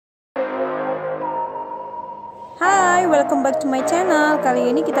Hai, welcome back to my channel. Kali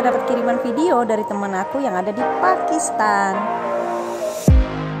ini kita dapat kiriman video dari teman aku yang ada di Pakistan.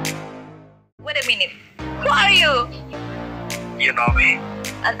 Wait a minute. Who are you? You know me?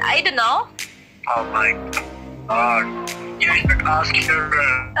 And I don't know. Oh my God. You should ask her.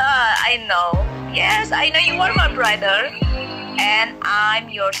 I know. Yes, I know you are my brother. And I'm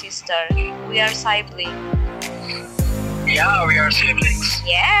your sister. We are siblings. Yeah, we are siblings.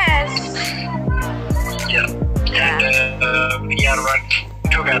 Yes. Yeah. And we are working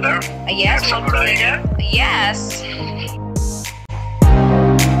together. Yes, That's work right. together. Yes.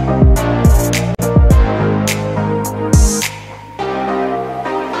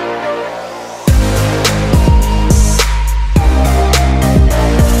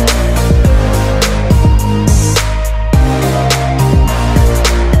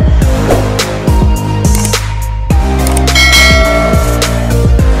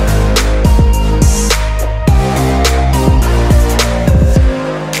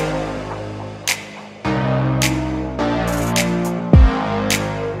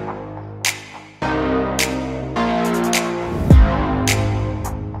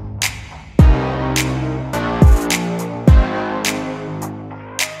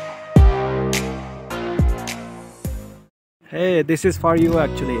 Hey, this is for you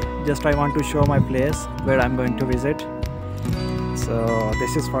actually. Just I want to show my place where I'm going to visit. So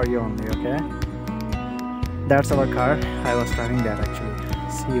this is for you only, okay? That's our car. I was driving that actually.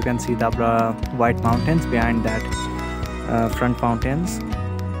 So you can see the white mountains behind that front mountains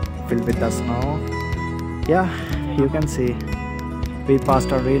filled with the snow. Yeah, you can see we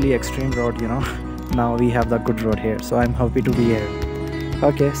passed a really extreme road, you know. Now we have the good road here. So I'm happy to be here.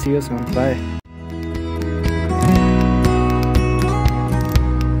 Okay, see you soon. Bye.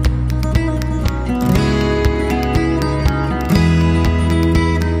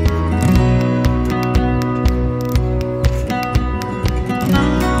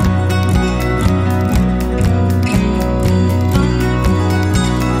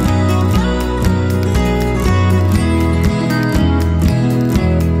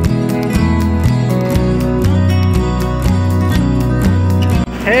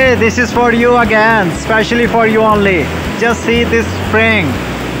 Hey, this is for you again, especially for you only. Just see this spring,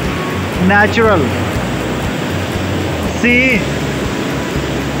 natural. See,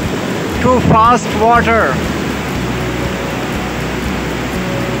 too fast water.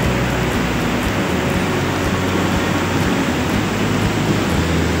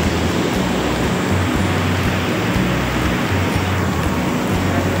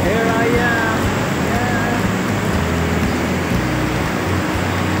 Here I am.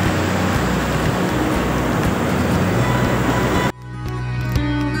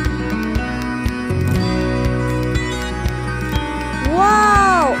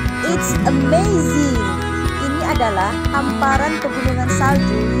 Wow, it's amazing. Ini adalah hamparan pegunungan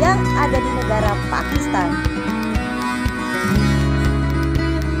salju yang ada di negara Pakistan.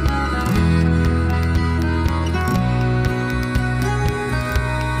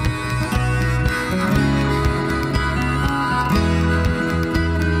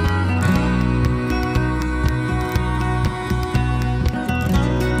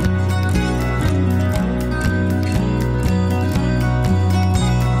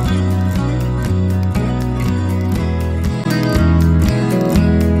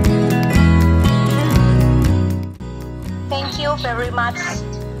 Thank you very much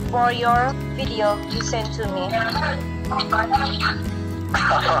for your video you sent to me.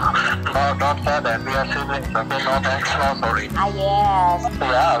 No, don't say that. We are siblings. Okay, no thanks. No, sorry. Ah, yes.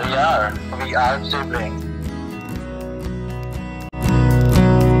 Yeah, we are. We are siblings.